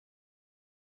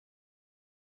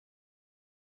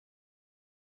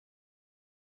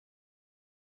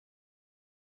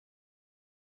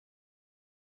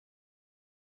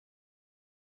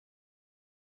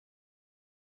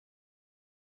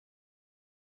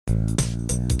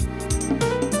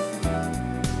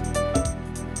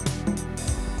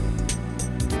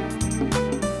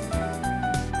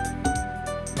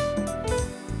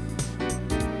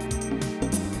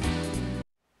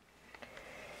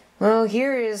Well,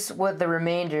 here is what the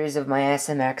remainders of my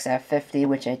SMX-F50,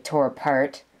 which I tore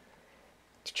apart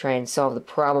to try and solve the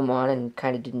problem on and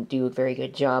kind of didn't do a very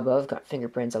good job of. Got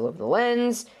fingerprints all over the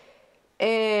lens.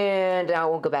 And I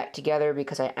won't go back together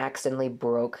because I accidentally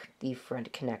broke the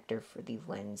front connector for the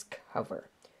lens cover.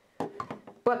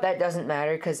 But that doesn't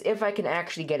matter, because if I can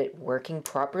actually get it working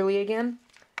properly again,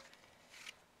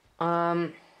 I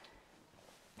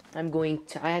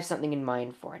have something in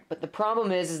mind for it. But the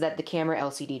problem is that the camera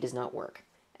LCD does not work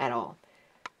at all.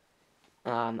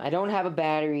 I don't have a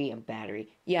battery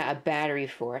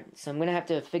for it. So I'm going to have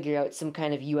to figure out some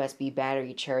kind of USB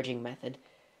battery charging method.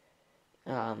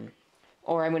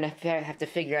 Or I'm going to have to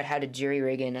figure out how to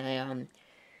jury-rig in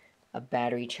a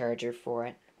battery charger for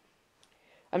it.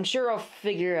 I'm sure I'll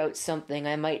figure out something.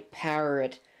 I might power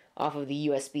it off of the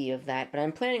USB of that, but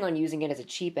I'm planning on using it as a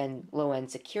cheap and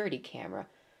low-end security camera.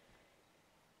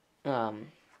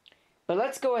 But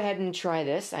let's go ahead and try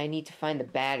this. I need to find the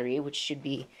battery, which should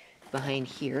be behind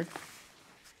here.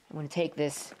 I'm going to take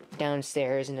this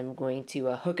downstairs and I'm going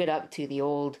to hook it up to the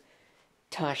old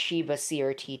Toshiba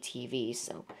CRT TV,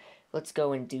 so let's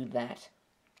go and do that.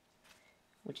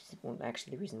 Which is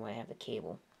actually the reason why I have the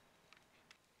cable.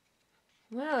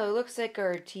 Well, it looks like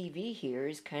our TV here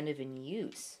is kind of in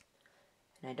use.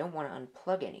 And I don't want to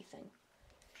unplug anything.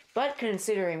 But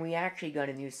considering we actually got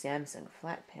a new Samsung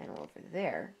flat panel over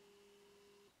there,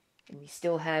 and we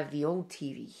still have the old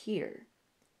TV here,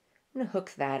 I'm going to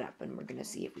hook that up and we're going to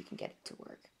see if we can get it to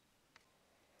work.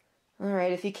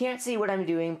 Alright, if you can't see what I'm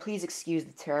doing, please excuse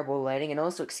the terrible lighting and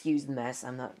also excuse the mess.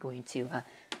 I'm not going to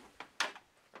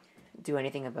do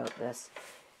anything about this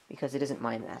because it isn't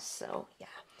my mess, so yeah.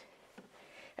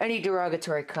 Any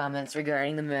derogatory comments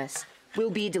regarding the mess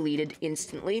will be deleted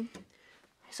instantly.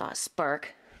 I saw a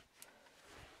spark,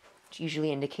 which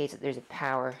usually indicates that there's a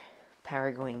power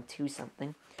going to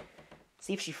something. Let's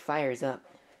see if she fires up.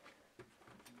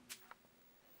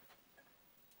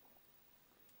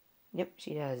 Yep,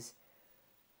 she does.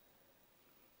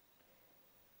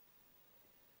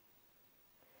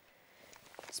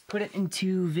 Let's put it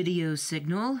into video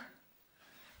signal,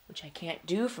 which I can't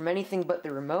do from anything but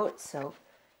the remote, so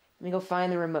let me go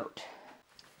find the remote.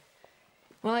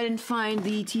 Well, I didn't find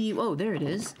the TV. Oh, there it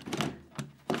is.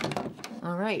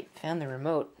 Alright, found the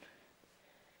remote.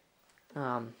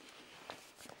 Let's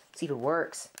see if it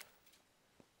works.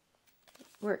 It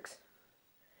works.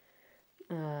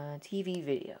 TV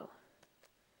video.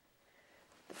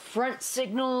 The front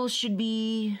signal should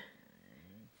be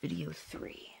video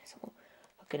 3. So we'll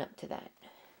hook it up to that.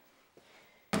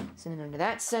 Send it under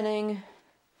that setting.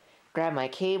 Grab my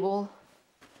cable.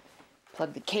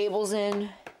 Plug the cables in.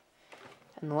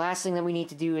 And the last thing that we need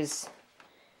to do is,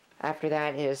 after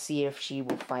that, is see if she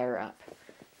will fire up.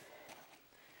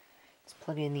 Let's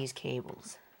plug in these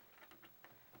cables.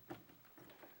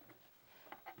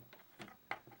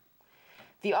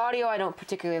 The audio I don't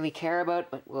particularly care about,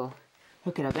 but we'll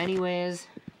hook it up anyways.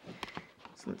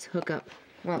 So let's hook up,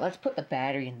 well, let's put the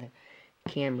battery in the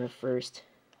camera first.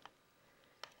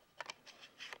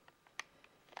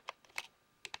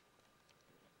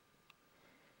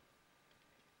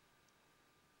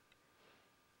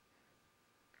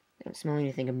 Don't smell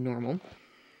anything abnormal.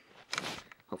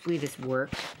 Hopefully this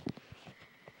works.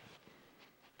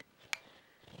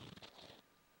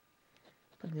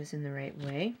 Plug this in the right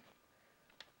way.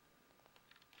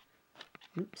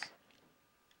 Oops.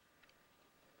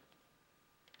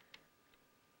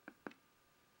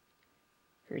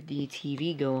 Heard the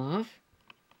TV go off.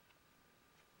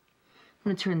 I'm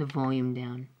going to turn the volume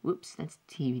down. Whoops, that's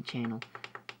the TV channel.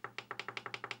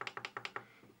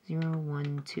 0,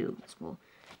 1, 2. So we'll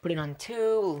put it on 2.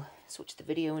 We'll switch the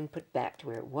video input back to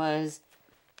where it was.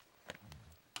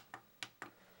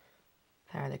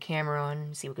 Power the camera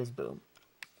on. See what goes boom.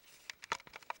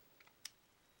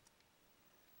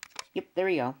 Yep, there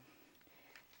we go.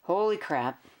 Holy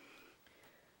crap.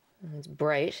 It's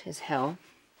bright as hell.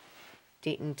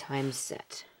 Date and time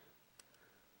set.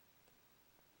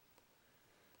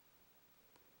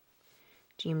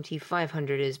 GMT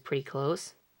 500 is pretty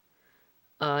close.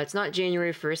 It's not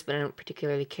January 1st, but I don't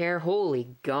particularly care. Holy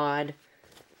God.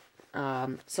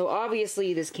 So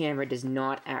obviously this camera does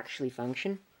not actually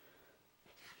function.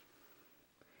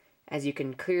 As you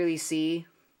can clearly see,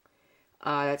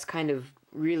 that's kind of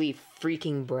really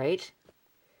freaking bright.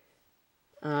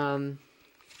 What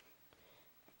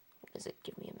does it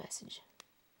give me a message?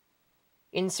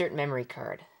 Insert memory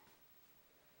card.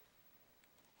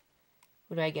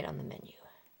 What do I get on the menu?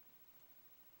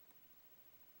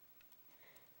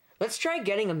 Let's try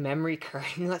getting a memory card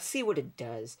and let's see what it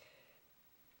does.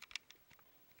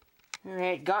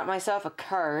 Alright, got myself a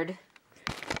card.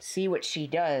 see what she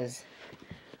does.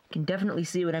 I can definitely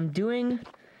see what I'm doing,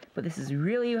 but this is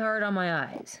really hard on my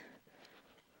eyes.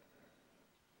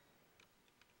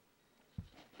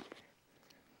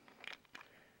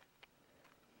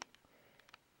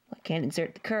 I can't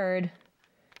insert the card.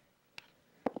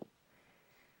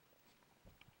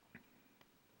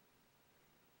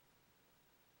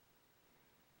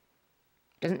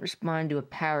 Doesn't respond to a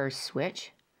power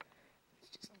switch.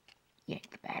 Let's just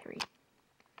yank the battery.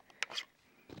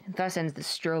 And thus ends the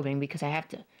strobing because I have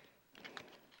to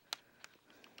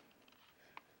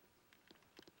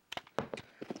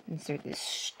insert this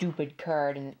stupid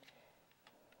card and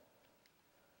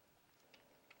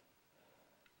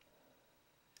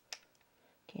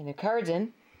okay, the card's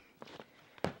in.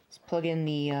 Let's plug in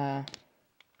the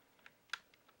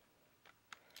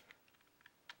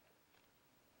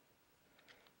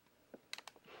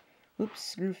oops,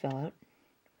 screw fell out.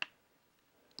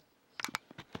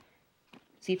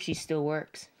 See if she still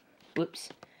works. Whoops.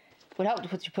 Would help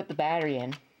to put the battery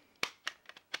in. I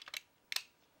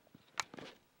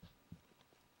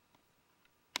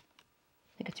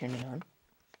think I turned it on.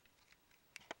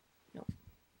 Nope.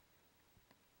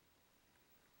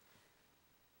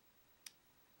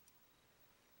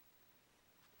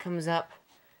 Comes up.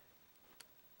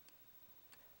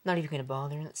 Not even gonna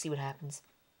bother. Let's see what happens.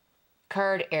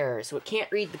 Card error. So it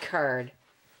can't read the card.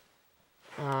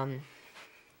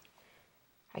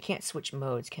 I can't switch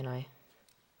modes, can I?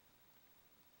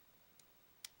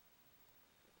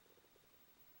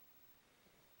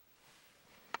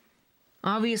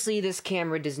 Obviously, this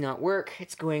camera does not work.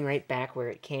 It's going right back where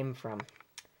it came from.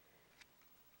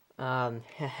 Yeah,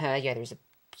 there's a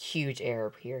huge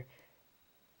error here.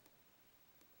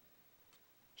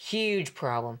 Huge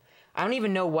problem. I don't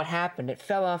even know what happened. It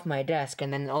fell off my desk,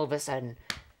 and then all of a sudden,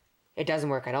 it doesn't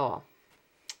work at all.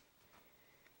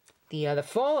 The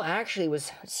fall actually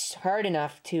was hard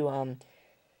enough to,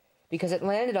 because it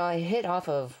landed on, it hit off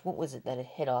of, what was it that it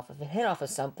hit off of? It hit off of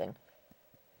something.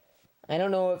 I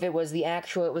don't know if it was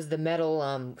the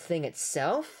metal, thing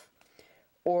itself,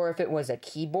 or if it was a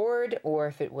keyboard, or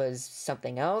if it was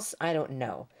something else, I don't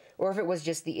know. Or if it was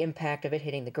just the impact of it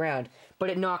hitting the ground, but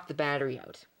it knocked the battery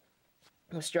out.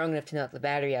 It was strong enough to knock the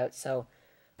battery out, so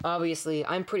obviously,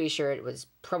 I'm pretty sure it was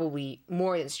probably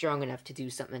more than strong enough to do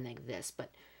something like this, but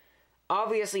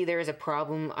obviously there is a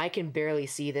problem. I can barely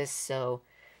see this, so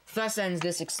thus ends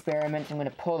this experiment. I'm going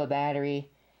to pull the battery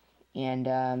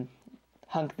and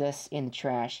hunk this in the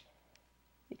trash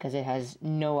because it has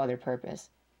no other purpose.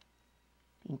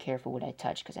 Being careful what I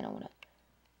touch because I don't want to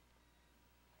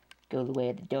go the way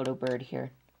of the dodo bird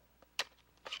here.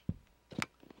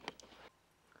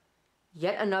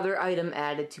 Yet another item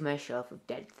added to my shelf of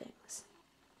dead things.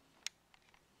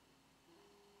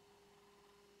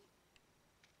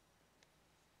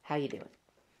 How you doing?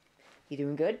 You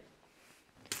doing good?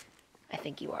 I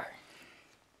think you are.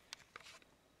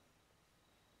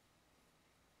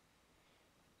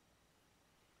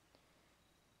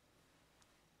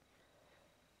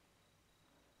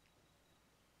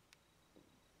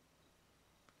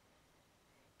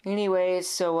 Anyways,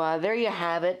 so there you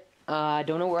have it. I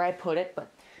don't know where I put it,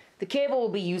 but the cable will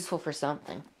be useful for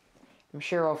something. I'm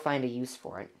sure I'll find a use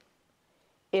for it.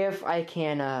 If I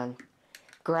can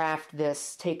graft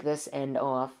this, take this end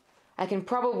off, I can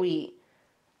probably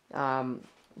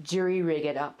jury-rig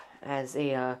it up as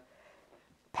a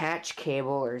patch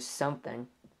cable or something.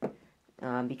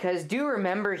 Because do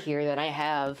remember here that I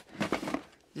have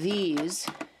these,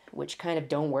 which kind of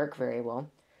don't work very well.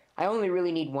 I only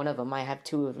really need one of them. I have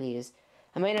two of these.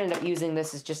 I might end up using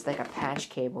this as just like a patch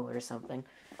cable or something.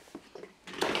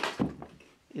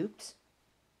 Oops.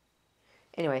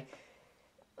 Anyway,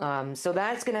 so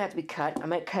that's going to have to be cut. I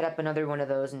might cut up another one of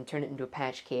those and turn it into a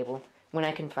patch cable when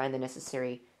I can find the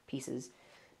necessary pieces.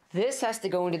 This has to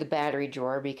go into the battery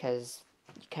drawer because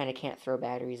you kind of can't throw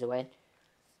batteries away.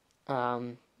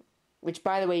 Which,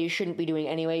 by the way, you shouldn't be doing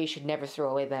anyway. You should never throw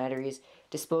away batteries.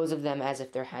 Dispose of them as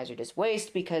if they're hazardous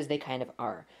waste, because they kind of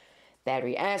are.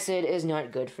 Battery acid is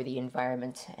not good for the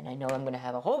environment, and I know I'm going to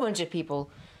have a whole bunch of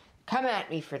people come at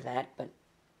me for that, but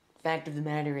the fact of the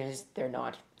matter is, they're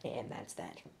not, and that's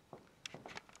that.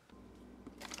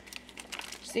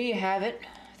 So there you have it.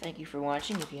 Thank you for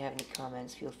watching. If you have any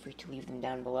comments, feel free to leave them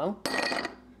down below.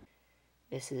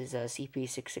 This is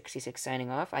CP666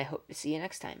 signing off. I hope to see you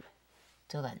next time.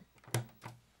 Till then.